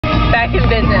back in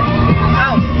business.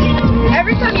 Oh.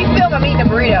 Every time you film, I'm eating a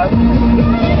burrito.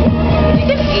 You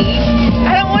can eat.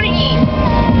 I don't want to eat.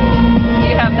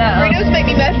 You have that. Burritos make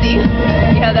me messy.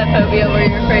 You have that phobia where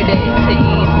you're afraid to eat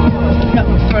No.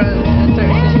 in front of a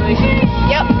certain situation.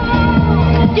 Yep.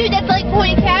 Dude, that's like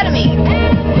Point Academy.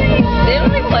 Didn't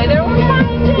we play there one time?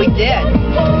 We did.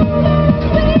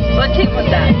 What team was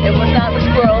that? It was not the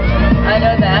Squirrels. I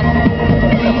know that.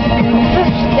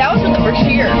 That was from the first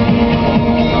year.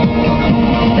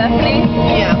 Stephanie?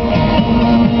 Yeah.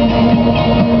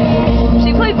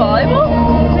 She played volleyball?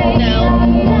 No.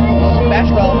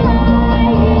 Basketball.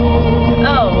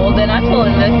 Oh, well then I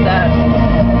totally missed that.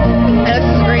 And this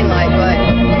is a green light, but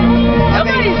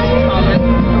Nobody's common.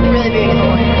 really being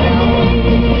annoying right now.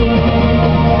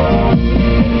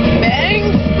 Bang!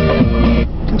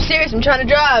 I'm serious, I'm trying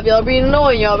to drive. Y'all being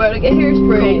annoying. Y'all better get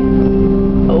hairspray.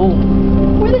 Oh.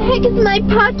 Where the heck is my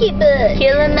pocketbook?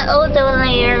 Killing the ozone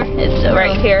layer. It's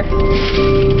right here.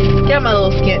 Got my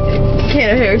little can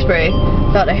of hairspray.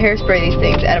 About to hairspray these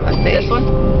things out of my face. This one?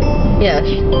 Yes.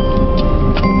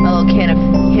 My little can of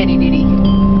handy duty.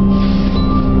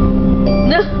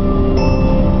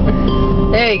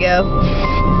 There you go.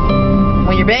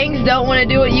 When your bangs don't want to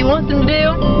do what you want them to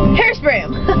do, hairspray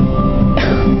them.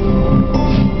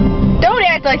 Don't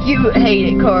act like you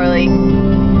hate it, Carly.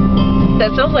 That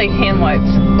smells like hand wipes.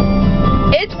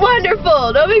 It's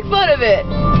wonderful. Don't make fun of it.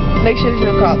 Make sure there's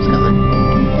no cops coming.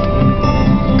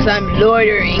 Because I'm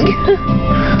loitering.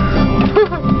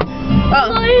 Oh.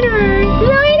 Loiter.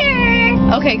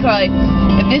 Okay, Carly.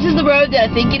 If this is the road that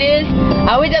I think it is,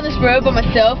 I went down this road by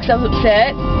myself because I was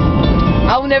upset.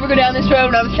 I will never go down this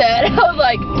road when I'm sad. I was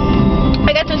like,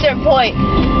 I got to a certain point,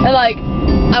 and like,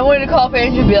 I wanted to call up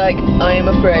Andrew and be like, I am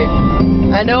afraid.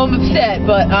 I know I'm upset,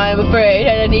 but I am afraid,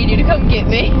 and I need you to come get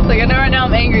me. It's like I know right now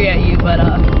I'm angry at you, but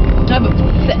I'm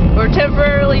upset. we're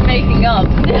temporarily making up.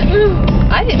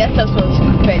 I think that stuff smells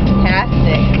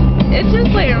fantastic. It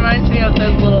just like reminds me of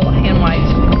those little hand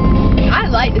wipes. I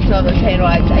like the smell of those hand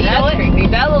wipes. You know That's what? creepy.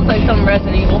 That looks like some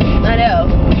Resident Evil. I know.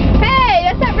 Hey,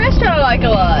 that's that restaurant I like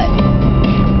a lot.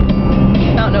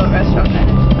 I don't know what restaurant that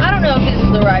is. I don't know if this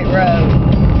is the right road.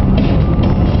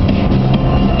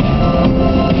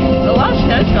 A lot of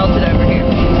snow's melted over here.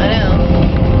 I know.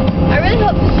 I really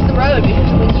hope this is the road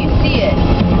because when you see it,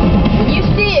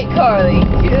 Carly,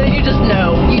 You just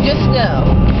know. you just know.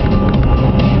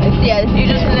 Yeah, You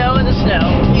just know in the snow.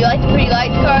 You like the pretty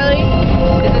lights, Carly?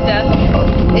 Is it death?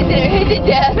 Is it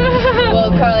death? Well,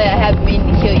 Carly, I haven't been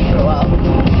to kill you for a while.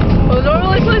 Well,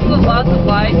 normally places with lots of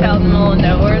lights out in the middle of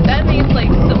nowhere, that means like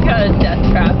some kind of death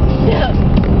trap. Yeah.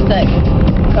 It's like,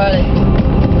 Carly,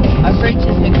 our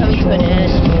friendship's been coming to an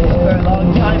end for a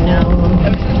long time now.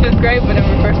 Ever since 5th grade when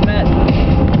we first met.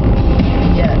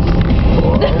 Yes.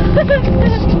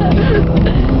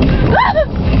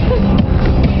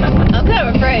 I'm kind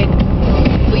of afraid.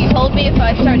 Will you hold me if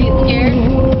I start getting scared?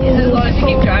 As long as you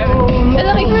keep driving. As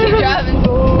long as you keep driving.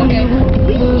 Okay.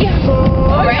 Yeah.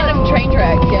 Oh, Random train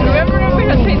tracks. Yeah. Remember when we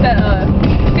had to take that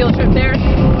field trip there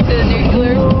to the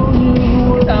nuclear?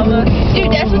 Catawba? Dude,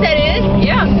 that's what that is?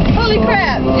 Yeah. Holy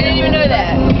crap. Didn't even know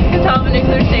that. Catawba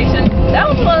Nuclear Station. That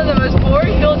was one of the most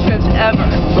boring field trips ever.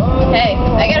 Hey,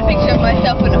 I got a picture of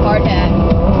myself in a hard hat.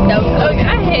 That was cool. Okay,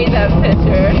 I hate that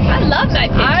picture. I love that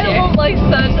picture. I look like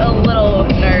such a little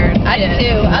nerd. I do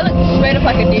too. I look straight up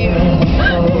like a dude.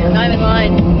 Not even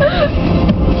lying.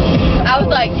 I was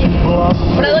like,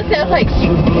 when I looked at it, I was like,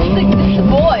 this is a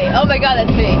boy. Oh my god,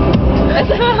 that's me.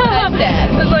 That's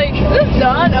sad. It's like, is this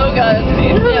John? Oh god, that's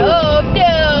me. Oh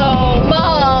no,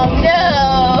 Mom,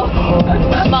 no.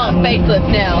 Mom,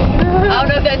 facelift now. I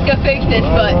don't know if that's gonna fix this,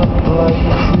 but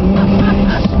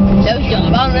nose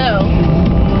job, I don't know.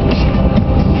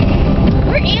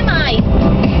 Where am I?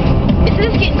 Is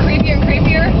this getting creepier and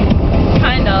creepier?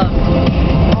 Kind of.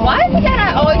 Why is it that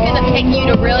I always end up taking you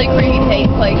to really creepy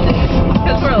places?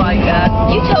 Because we're like that.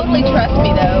 You totally trust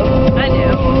me though. I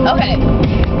do. Okay.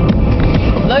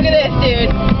 Look at this, dude.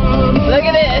 Look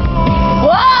at this.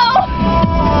 Whoa!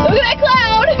 Look at that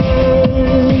cloud!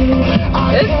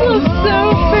 This looks so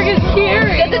freaking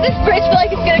scary. Doesn't this bridge feel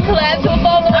like it's gonna collapse and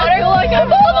fall in the water? I feel like I'm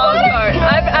falling apart.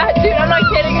 Dude, I'm not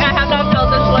kidding. I have not felt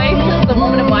this way since the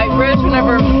Woman in White Bridge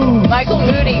whenever Michael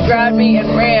Moody grabbed me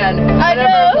and ran. I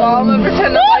Whenever know. Mama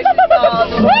pretended like she saw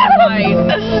the Woman in White.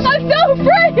 I'm so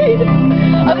afraid.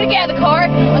 I'm gonna get out of the car.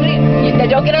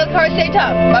 Don't get out of the car at the same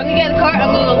time. I'm gonna get out of the car.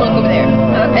 I'm gonna go look over there,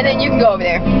 and then you can go over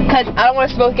there. Cause I don't want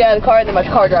us to both get out of the car and then my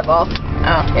car drive off.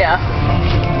 Oh, yeah.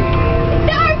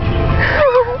 Dark.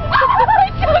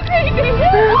 It's so creepy.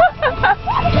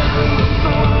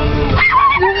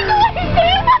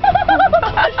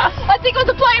 I think it was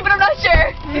a plane, but I'm not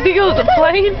sure. You think it was a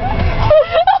plane? Oh,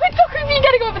 it's so creepy. You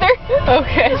gotta go over there.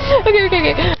 Okay. Okay.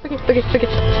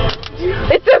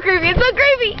 It's so creepy. It's so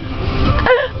creepy.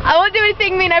 I won't do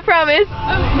anything mean, I promise.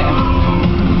 Okay.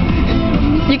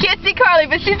 You can't see Carly,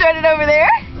 but she's running over there.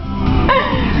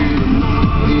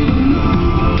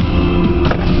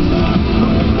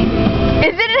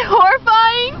 Isn't it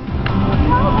horrifying?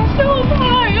 Oh, so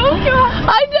high. Oh, God.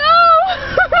 I know.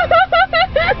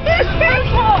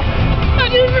 I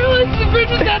didn't realize the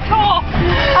bridge was that tall.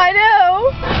 I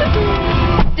know.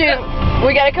 Dude,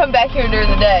 we gotta come back here during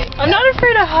the day. I'm not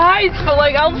afraid of heights, but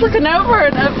like I was looking over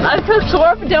and I could have swore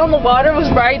up and down the water was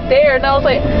right there, and I was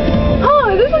like,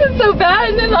 oh, this isn't so bad.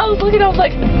 And then I was looking, I was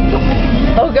like,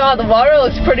 oh God, the water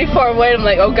looks pretty far away. I'm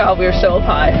like, oh God, we were so up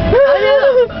high.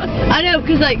 I know,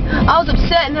 because like I was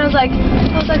upset and I was like,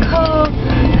 oh,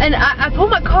 and I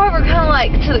pulled my car over kind of like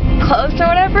to the close or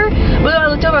whatever. But when I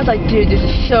looked over, I was like, dude, this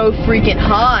is so freaking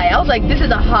high. I was like, this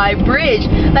is a high bridge.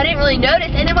 I didn't really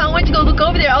notice, and then when I went to go look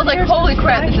over there, I was like, holy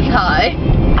crap, this is high.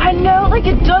 I know, like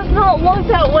it does not look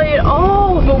that way at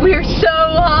all. But we're so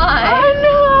high. I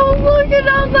know, I was looking,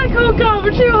 I was like, oh God,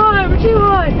 we're too high, we're too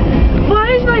high.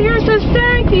 Why is my hair so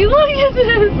stanky? Look at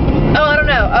this. Oh, I don't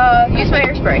know. Use my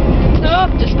hairspray.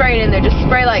 Oh, Just spray it in there. Just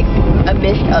spray like a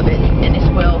mist of it, and it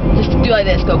will. Just do like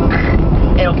this. Go.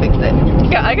 It'll fix it.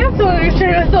 God, I got someone who's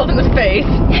turning myself in the face.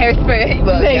 Hairspray.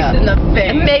 Well, Mace yeah. in the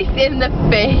face. Mace in the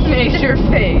face. Mace your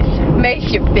face. Mace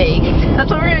your face.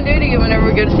 That's what we're gonna do to you whenever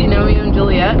we go to see Romeo and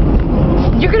Juliet.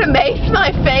 You're gonna mace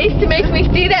my face to make me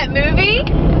see that movie?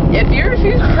 If you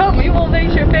refuse to come, we will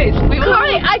mace your face. We will.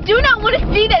 Carly, I do not want to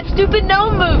see that stupid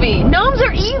gnome movie. Gnomes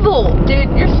are evil. Dude,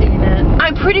 you're seeing it.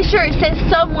 I'm pretty sure it says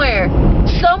somewhere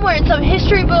in some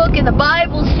history book, in the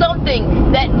Bible, something,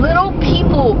 that little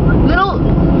people,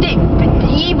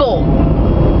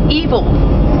 evil.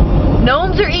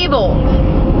 Gnomes are evil.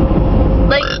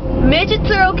 Like,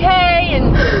 midgets are okay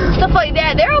and stuff like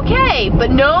that. They're okay,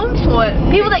 but gnomes, What?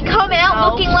 people that come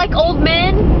out looking like old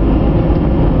men.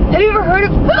 Have you ever heard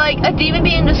of, like, a demon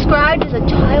being described as a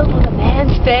child with a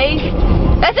man's face?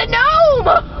 That's a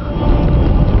gnome!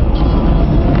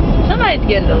 Somebody's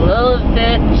getting a little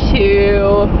bit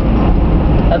too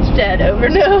upset over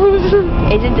gnomes.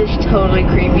 Isn't this totally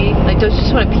creepy? Like, don't you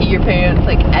just want to pee your pants,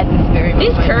 like, at this very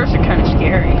moment? These curves are kind of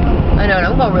scary. I know, and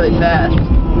I'm going really fast.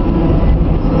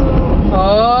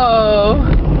 Oh.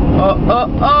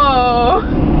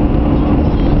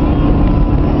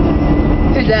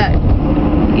 Who's that?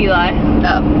 Eli.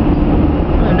 Oh.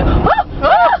 Oh, no.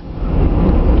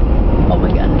 Oh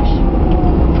my gosh.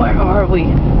 Where are we?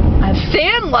 I'm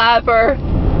Sandlapper.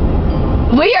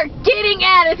 We are getting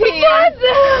out of here. What?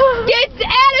 Get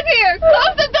out of here.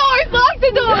 Close the doors. Lock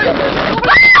the doors.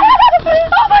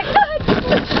 Oh my God.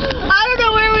 I don't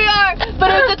know where we are, but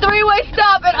it's a three-way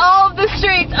stop, and all of the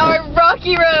streets are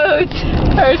rocky roads.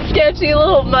 Or sketchy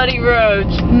little muddy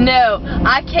roads. No,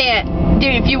 I can't.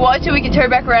 Dude, if you want to, we can turn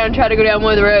back around and try to go down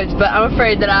one of the roads, but I'm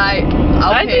afraid that I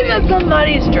think that's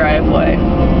somebody's driveway.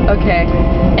 Okay.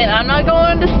 And I'm not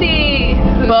going to see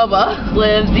Bubba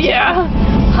lives. Yeah.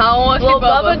 I don't want to see Little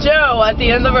Bubba Bubba. Joe at the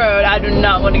end of the road. I do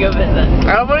not want to go visit.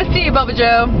 I don't want to see you, Bubba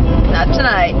Joe. Not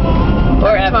tonight.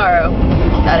 Or Not tomorrow.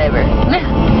 Not ever.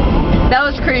 That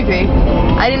was creepy.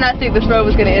 I did not think this road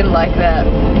was going to end like that.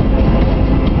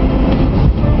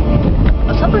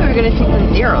 I was hoping we were going to see some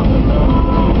Zero.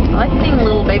 I like seeing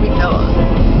little baby Noah.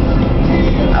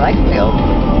 I like Phil.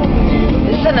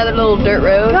 This is another little dirt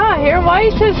road. God, here, why are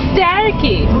you so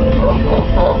staticky?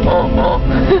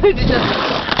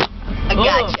 I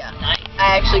gotcha.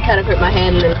 I actually kind of hurt my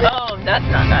hand a little bit. Oh, that's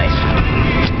not nice.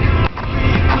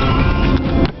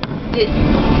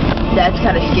 That's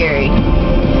kind of scary.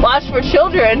 Watch for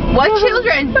children. What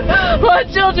children?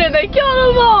 What children? They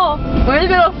killed them all. We're in the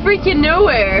middle of freaking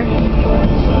nowhere.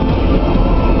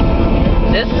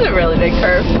 This is a really big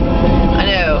curve. I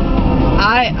know.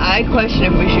 I question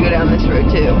if we should go down this road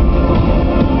too.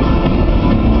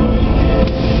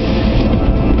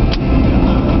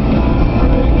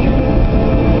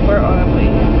 Where are we?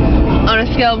 On a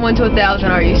scale of 1 to 1,000,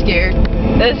 are you scared?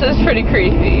 This is pretty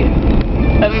creepy.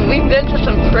 I mean, we've been to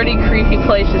some pretty creepy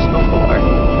places before.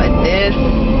 But this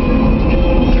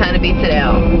kind of beats it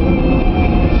out.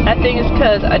 I think it's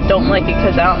because I don't like it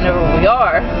because I don't know where we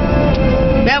are.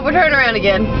 Now we're turning around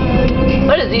again.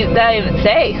 What does that even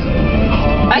say?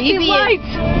 I see BB&T.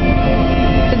 lights.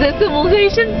 Is that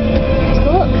civilization? Let's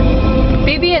look.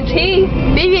 BB&T.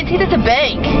 BB&T, that's a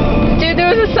bank. Dude, there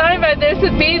was a sign right there that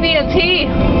said BB&T.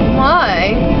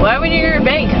 Why? Why would you your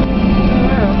bank?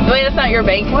 Wait, that's not your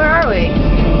bank. Where are we?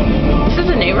 This is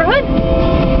a neighborhood?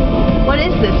 What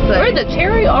is this place? Where the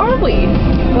Terry are we?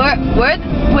 Where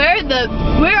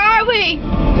are we?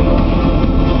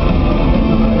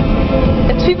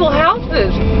 It's people's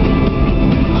houses.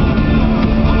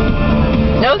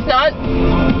 No, it's not.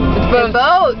 It's boats.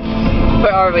 Boats.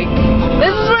 Where are we?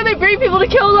 This is where they bring people to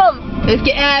kill them. Let's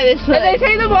get out of this place. And they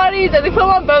take the bodies and they put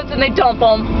them on boats and they dump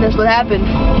them. That's what happens.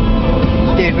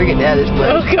 Dude, we're getting out of this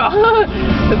Oh place. god.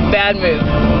 Bad move.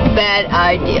 Bad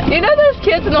idea. You know those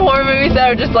kids in the horror movies that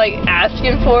are just like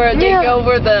asking for it? They Yeah. go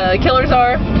where the killers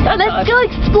are? That's Let's us. go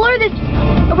explore this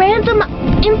random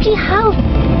empty house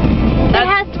that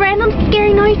That's- has random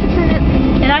scary noises in it.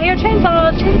 And I hear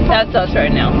chainsaws. That's us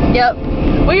right now. Yep.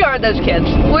 We are those kids.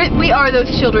 We are those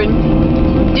children.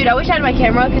 Dude, I wish I had my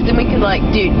camera because then we could like,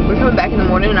 dude, we're coming back in the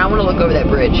morning and I want to look over that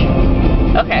bridge.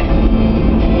 Okay.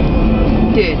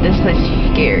 Dude, this place is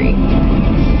scary.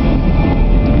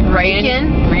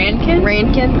 Rankin? Rankin?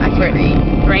 Rankin? I can't read.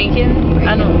 Rankin?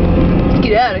 I don't. Let's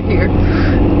get out of here.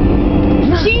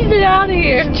 Cheese it out of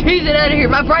here. Choose it out of here.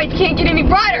 My brights can't get any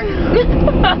brighter.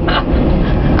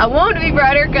 I want to be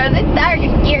brighter because it's dark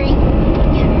and scary.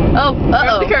 Oh,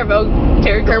 Where's the curve? Oh,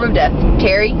 Terry. Curve of death.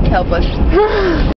 Terry, help us.